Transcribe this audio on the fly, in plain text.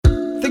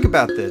Think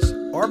about this.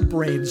 Our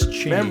brains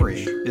change.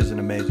 Memory isn't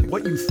amazing.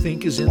 What you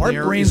think is in Our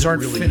there brains isn't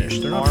aren't really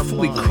finished. They're not our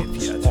fully cooked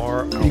minds yet.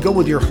 are. You go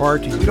with your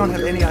heart. We don't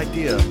have any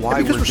idea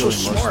why because we're we're so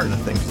doing most smart. of the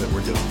things that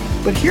we're doing.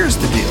 But here's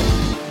the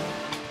deal.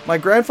 My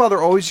grandfather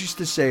always used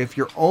to say, if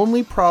your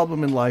only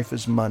problem in life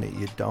is money,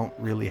 you don't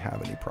really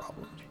have any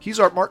problems. He's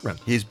Art Markman.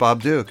 He's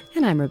Bob Duke.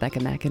 And I'm Rebecca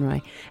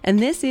McEnroy. And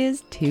this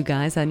is Two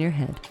Guys on Your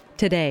Head.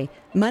 Today,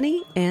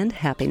 money and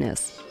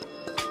happiness.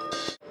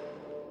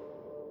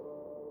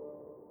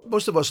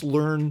 Most of us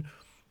learn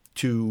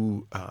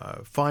to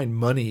find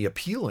money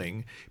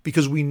appealing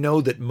because we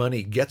know that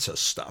money gets us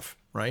stuff,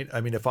 right?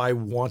 I mean, if I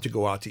want to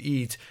go out to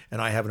eat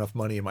and I have enough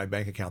money in my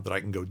bank account that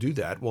I can go do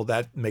that, well,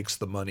 that makes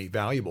the money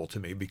valuable to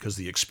me because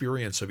the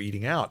experience of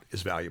eating out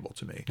is valuable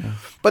to me. Yeah.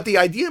 But the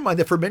idea in mind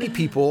that for many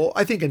people,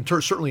 I think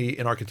certainly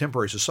in our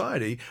contemporary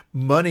society,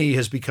 money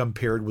has become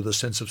paired with a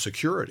sense of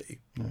security,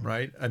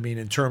 right? I mean,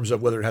 in terms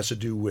of whether it has to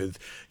do with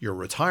your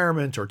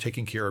retirement or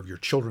taking care of your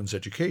children's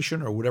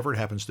education or whatever it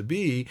happens to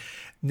be,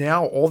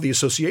 now all the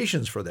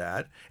associations for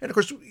that. And of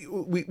course,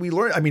 we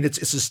learn, I mean, it's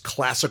this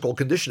classical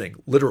conditioning,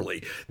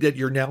 literally, that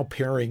you're now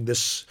pairing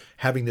this,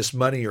 having this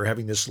money or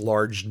having this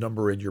large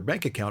number in your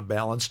bank account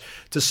balance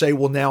to say,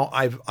 well, now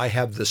I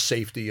have the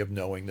safety of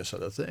knowing this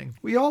other thing.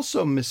 We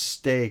also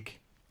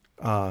mistake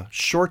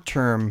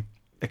short-term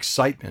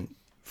excitement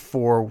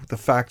for the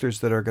factors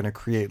that are going to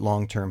create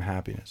long-term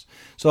happiness.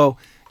 So,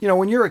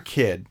 when you're a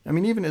kid, I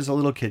mean, even as a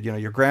little kid,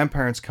 your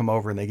grandparents come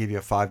over and they give you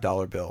a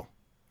 $5 bill,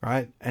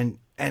 right? And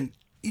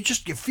you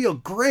feel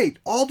great.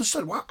 All of a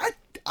sudden, wow,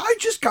 I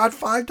just got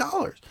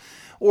 $5.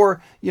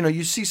 Or,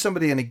 you see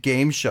somebody in a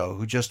game show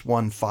who just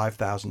won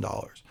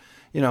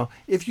 $5,000.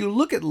 If you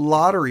look at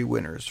lottery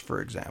winners,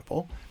 for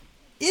example,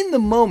 in the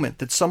moment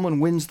that someone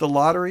wins the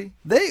lottery,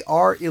 they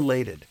are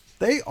elated.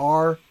 They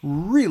are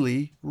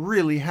really,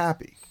 really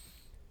happy.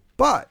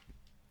 But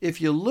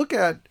if you look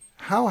at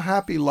how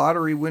happy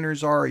lottery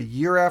winners are a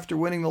year after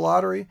winning the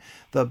lottery,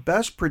 the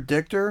best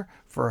predictor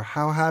for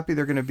how happy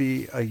they're going to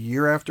be a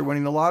year after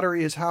winning the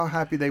lottery is how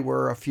happy they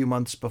were a few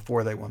months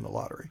before they won the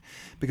lottery.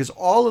 Because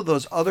all of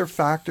those other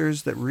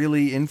factors that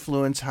really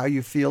influence how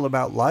you feel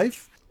about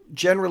life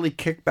generally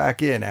kick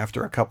back in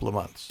after a couple of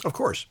months. Of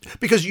course,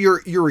 because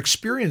you're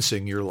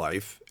experiencing your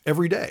life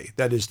every day.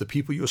 That is the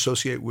people you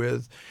associate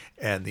with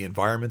and the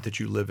environment that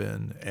you live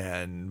in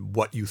and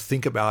what you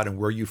think about and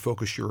where you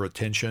focus your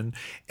attention.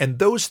 And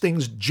those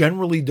things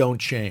generally don't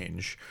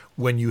change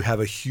when you have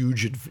a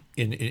huge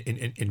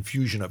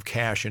infusion of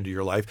cash into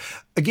your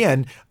life.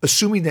 Again,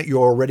 assuming that you're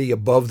already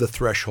above the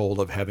threshold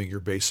of having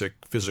your basic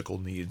physical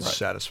needs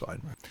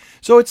satisfied. Right.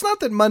 So it's not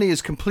that money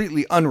is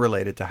completely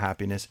unrelated to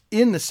happiness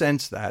in the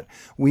sense that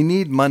we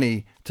need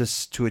money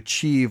to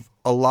achieve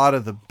a lot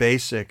of the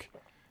basic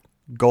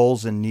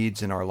goals and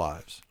needs in our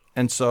lives.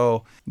 And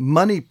so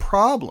money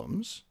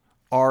problems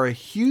are a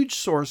huge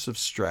source of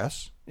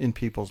stress in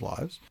people's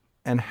lives.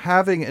 And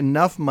having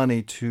enough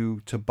money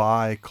to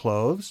buy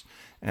clothes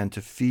and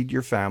to feed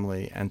your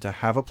family and to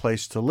have a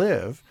place to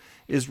live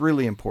is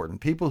really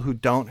important. People who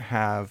don't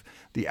have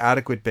the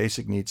adequate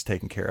basic needs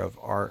taken care of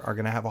are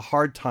going to have a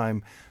hard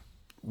time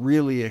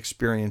really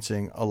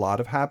experiencing a lot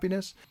of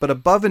happiness. But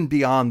above and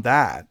beyond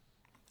that,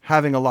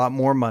 having a lot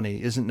more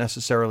money isn't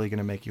necessarily going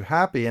to make you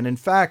happy. And in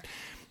fact,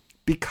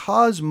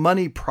 because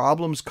money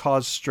problems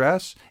cause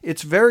stress,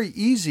 it's very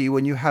easy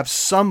when you have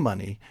some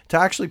money to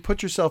actually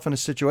put yourself in a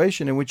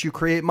situation in which you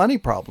create money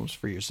problems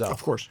for yourself.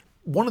 Of course.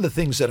 One of the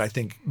things that I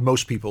think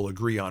most people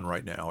agree on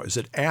right now is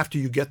that after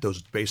you get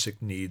those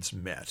basic needs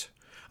met,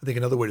 I think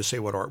another way to say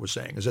what Art was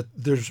saying is that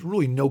there's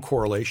really no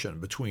correlation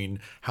between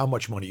how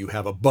much money you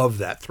have above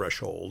that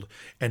threshold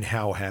and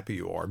how happy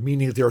you are.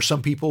 Meaning that there are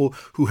some people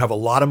who have a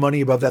lot of money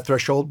above that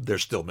threshold, they're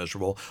still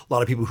miserable. A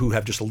lot of people who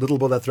have just a little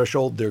above that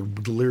threshold, they're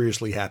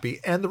deliriously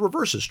happy. And the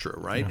reverse is true,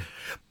 right? Yeah.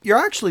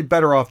 You're actually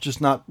better off just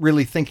not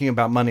really thinking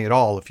about money at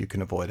all if you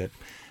can avoid it.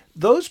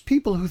 Those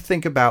people who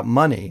think about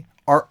money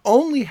are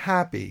only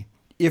happy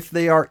if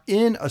they are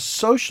in a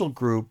social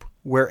group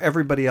where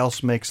everybody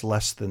else makes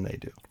less than they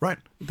do. Right.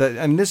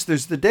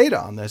 There's the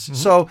data on this. Mm-hmm.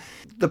 So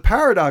the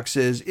paradox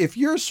is if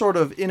you're sort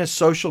of in a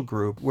social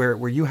group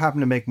where you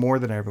happen to make more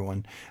than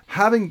everyone,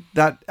 having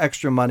that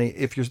extra money,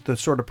 if you're the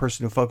sort of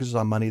person who focuses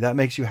on money, that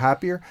makes you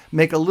happier.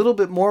 Make a little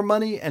bit more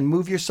money and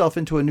move yourself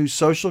into a new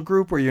social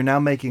group where you're now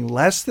making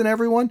less than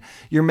everyone.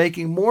 You're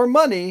making more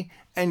money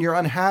and you're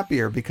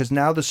unhappier because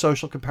now the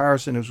social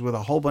comparison is with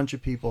a whole bunch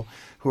of people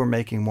who are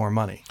making more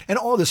money. And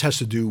all this has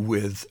to do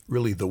with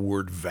really the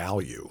word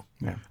value.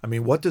 Yeah. I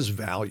mean, what does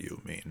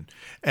value mean?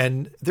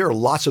 And there are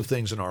lots of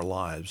things in our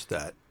lives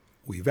that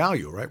we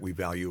value, right? We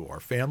value our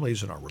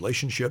families and our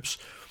relationships.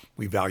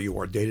 We value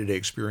our day-to-day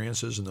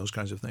experiences and those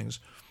kinds of things.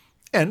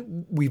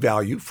 And we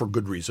value, for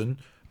good reason,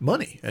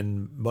 money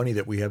and money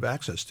that we have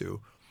access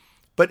to.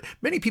 But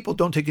many people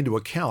don't take into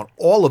account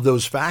all of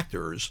those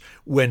factors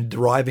when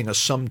deriving a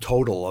sum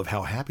total of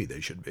how happy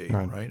they should be,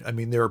 right? I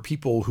mean, there are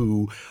people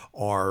who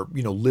are,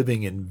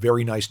 living in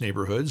very nice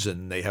neighborhoods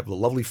and they have a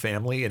lovely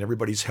family and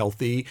everybody's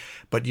healthy,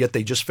 but yet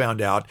they just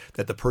found out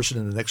that the person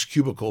in the next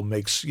cubicle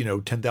makes,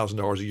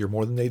 $10,000 a year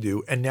more than they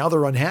do, and now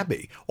they're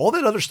unhappy. All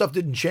that other stuff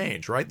didn't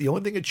change, right? The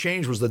only thing that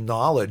changed was the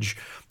knowledge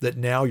that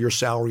now your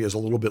salary is a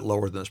little bit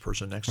lower than this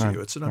person next to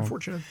you. It's an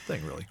unfortunate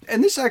thing, really.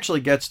 And this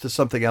actually gets to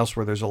something else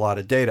where there's a lot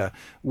of data,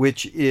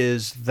 which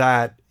is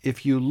that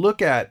if you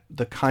look at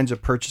the kinds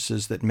of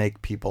purchases that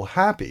make people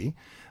happy,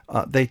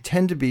 they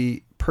tend to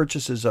be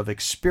purchases of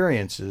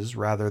experiences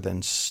rather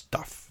than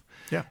stuff.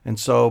 Yeah. And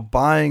so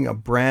buying a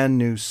brand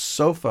new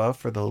sofa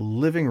for the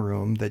living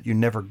room that you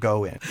never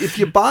go in. If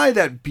you buy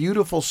that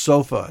beautiful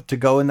sofa to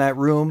go in that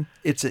room,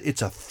 it's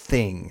a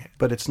thing,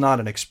 but it's not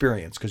an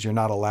experience because you're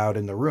not allowed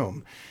in the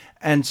room.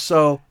 And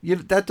so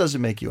that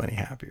doesn't make you any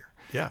happier.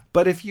 Yeah.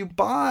 But if you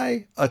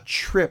buy a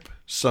trip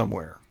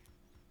somewhere,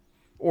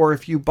 or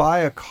if you buy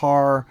a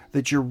car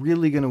that you're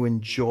really going to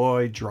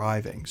enjoy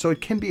driving, so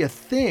it can be a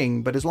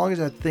thing, but as long as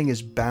that thing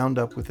is bound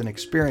up with an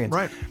experience,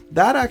 right,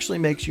 that actually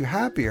makes you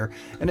happier.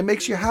 And it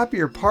makes you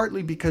happier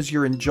partly because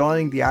you're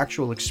enjoying the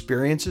actual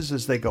experiences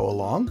as they go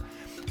along.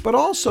 But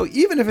also,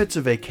 even if it's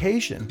a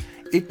vacation,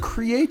 it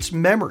creates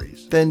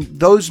memories. Then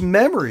those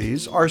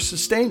memories are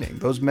sustaining.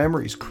 Those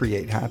memories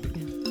create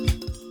happiness.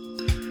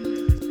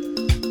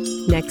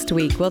 Next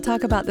week, we'll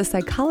talk about the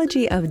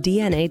psychology of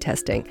DNA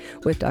testing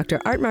with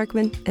Dr. Art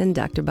Markman and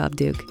Dr. Bob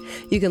Duke.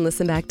 You can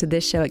listen back to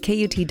this show at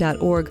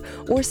KUT.org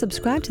or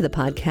subscribe to the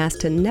podcast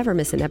to never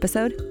miss an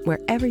episode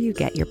wherever you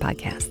get your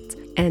podcasts.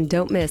 And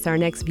don't miss our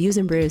next Views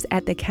and Brews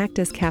at the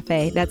Cactus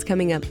Cafe. That's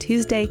coming up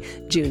Tuesday,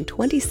 June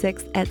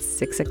 26th at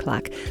 6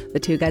 o'clock. The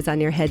Two Guys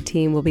on Your Head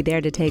team will be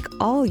there to take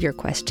all your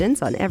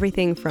questions on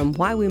everything from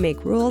why we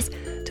make rules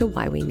to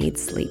why we need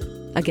sleep.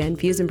 Again,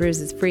 Views and Brews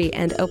is free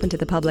and open to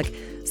the public,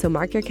 so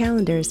mark your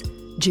calendars,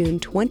 June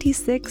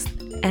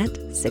 26th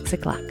at 6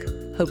 o'clock.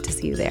 Hope to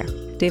see you there.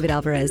 David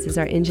Alvarez is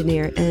our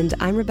engineer, and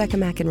I'm Rebecca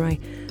McEnroy.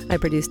 I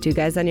produce Two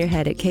Guys on Your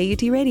Head at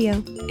KUT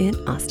Radio in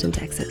Austin,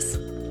 Texas.